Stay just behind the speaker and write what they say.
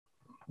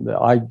the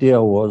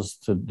idea was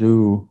to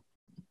do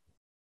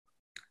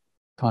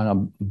kind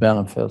of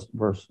benefits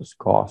versus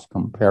cost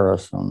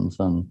comparisons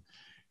and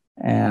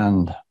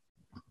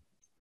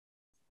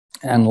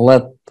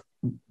let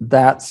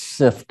that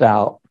sift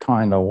out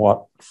kind of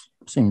what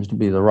seems to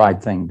be the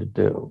right thing to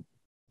do,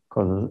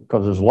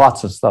 because there's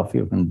lots of stuff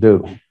you can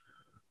do,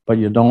 but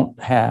we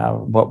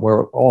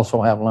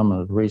also have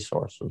limited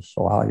resources.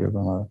 So how you're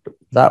going to,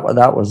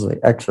 that was the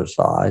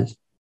exercise.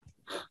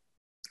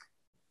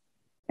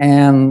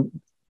 And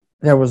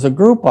there was a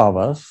group of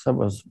us. It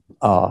was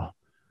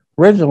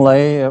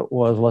originally, it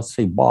was, let's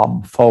see,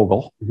 Bob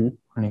Fogel, an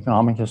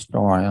economic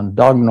historian,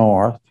 Doug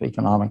North,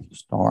 economic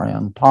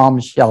historian, Tom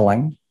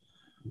Schelling,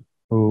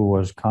 who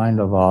was kind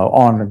of a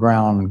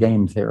on-the-ground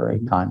game theory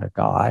kind of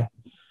guy.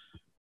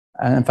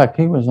 And in fact,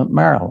 he was at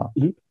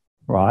Maryland,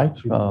 right?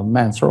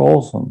 Mansur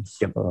Olson's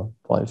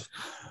place.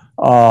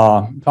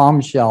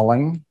 Tom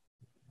Schelling,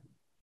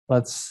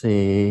 let's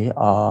see,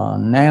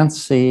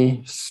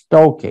 Nancy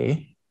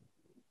Stokey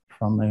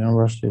from the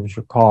University of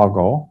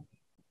Chicago.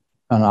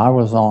 And I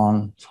was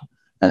on,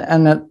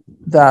 and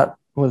that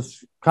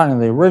was kind of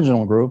the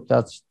original group.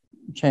 That's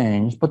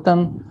changed. But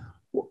then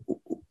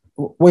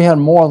we had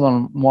more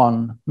than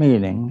one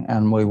meeting,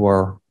 and we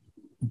were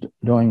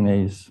doing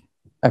these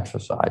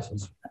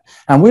exercises.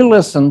 And we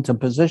listened to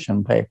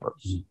position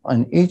papers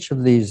in each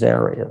of these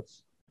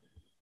areas,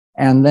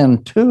 and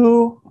then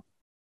 2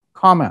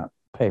 comment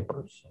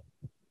papers.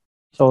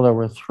 So there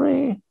were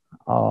 3,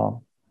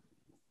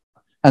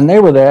 and they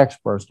were the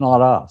experts,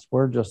 not us.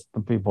 We're just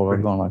the people who are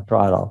going to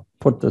try to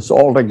put this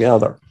all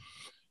together.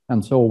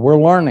 And so we're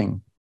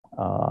learning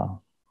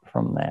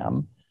from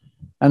them.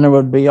 And there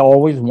would be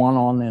always one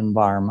on the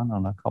environment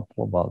and a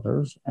couple of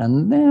others.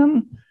 And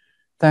then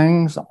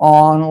things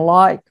on,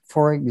 like,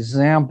 for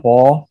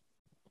example,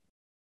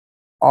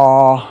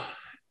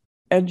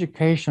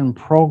 education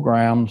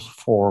programs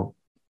for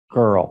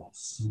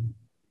girls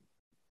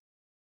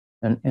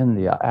in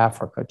India,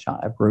 Africa,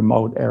 China,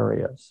 remote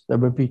areas. There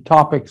would be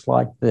topics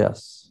like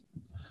this,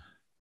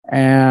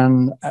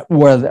 and that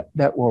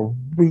were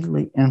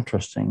really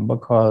interesting,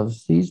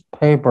 because these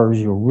papers,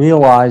 you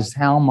realized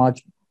how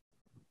much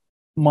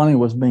money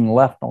was being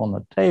left on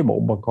the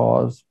table,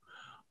 because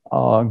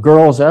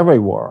girls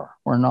everywhere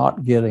were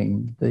not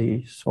getting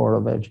the sort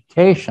of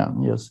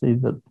education, you see,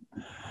 that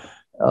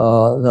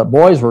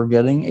boys were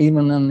getting,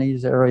 even in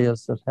these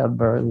areas that had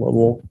very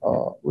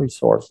little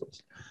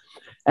resources.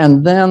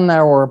 And then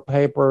there were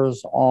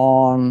papers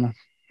on,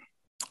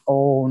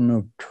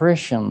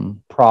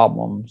 nutrition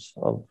problems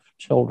of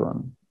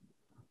children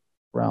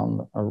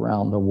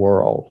around the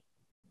world.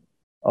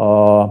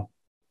 For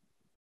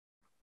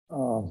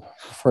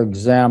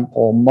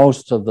example,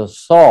 most of the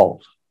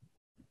salt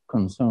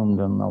consumed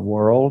in the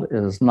world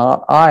is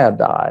not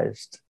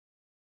iodized,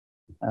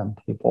 and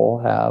people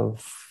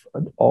have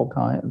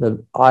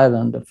the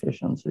iodine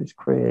deficiencies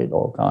create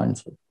all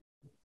kinds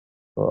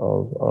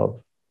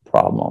of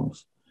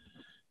problems.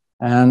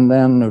 And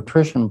then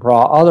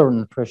other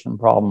nutrition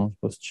problems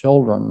with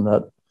children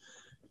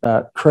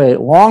that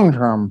create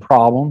long-term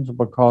problems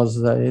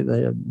because they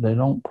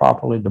don't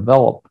properly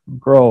develop and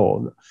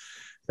grow.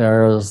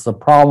 There's the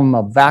problem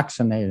of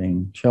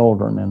vaccinating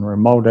children in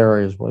remote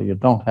areas where you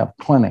don't have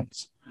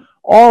clinics.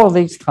 All of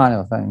these kind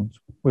of things,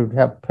 we would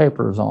have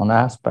papers on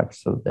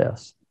aspects of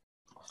this.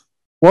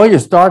 Well, you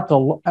start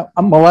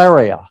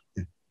malaria,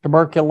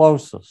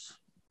 tuberculosis,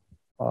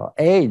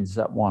 AIDS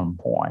at one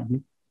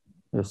point.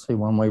 You see,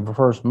 when we were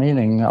first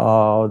meeting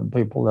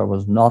people, there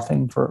was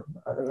nothing for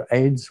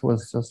AIDS,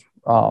 was just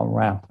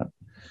rampant.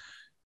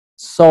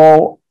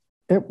 So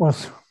it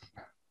was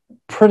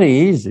pretty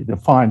easy to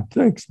find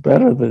things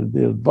better than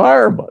the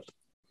environment.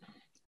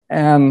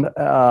 And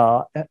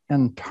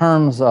in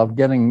terms of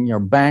getting your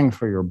bang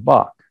for your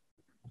buck,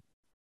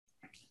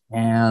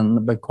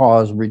 and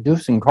because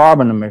reducing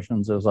carbon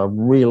emissions is a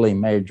really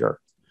major,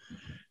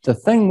 the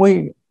thing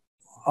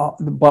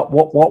but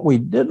what we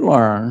did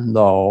learn,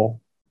 though,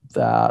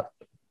 that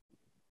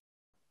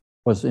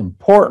was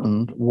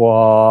important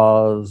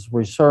was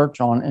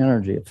research on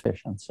energy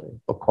efficiency,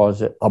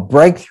 because a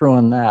breakthrough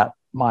in that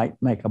might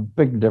make a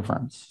big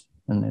difference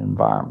in the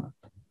environment,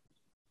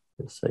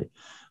 you see.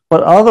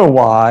 But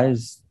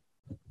otherwise,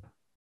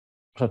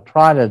 to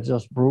try to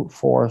just brute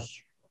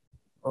force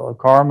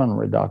carbon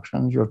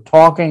reductions, you're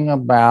talking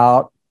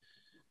about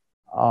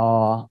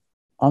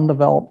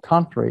undeveloped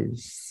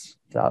countries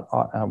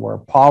where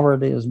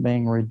poverty is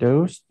being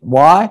reduced.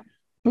 Why?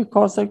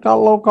 Because they've got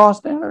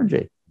low-cost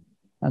energy,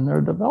 and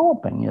they're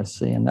developing, you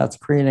see, and that's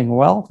creating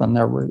wealth, and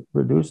they're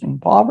reducing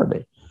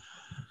poverty.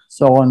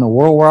 So in the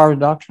worldwide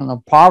reduction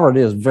of poverty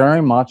is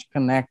very much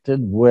connected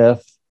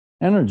with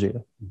energy,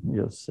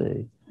 you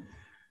see.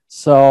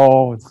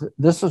 So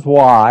this is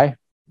why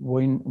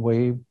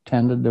we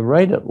tended to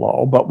rate it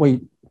low, but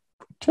we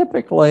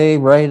typically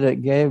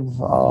gave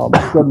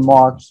good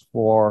marks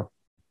for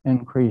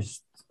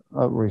increased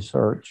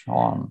research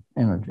on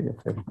energy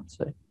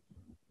efficiency.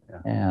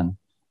 Yeah. And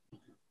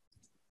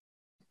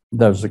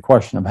there's a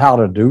question of how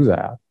to do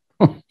that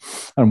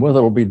and whether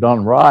it'll be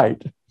done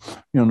right.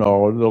 you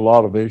know, there's a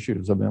lot of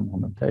issues of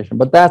implementation.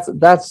 But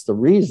that's the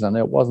reason.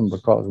 It wasn't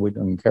because we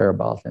didn't care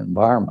about the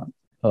environment,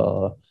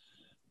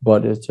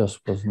 but it just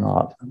was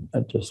not.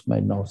 It just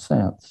made no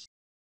sense.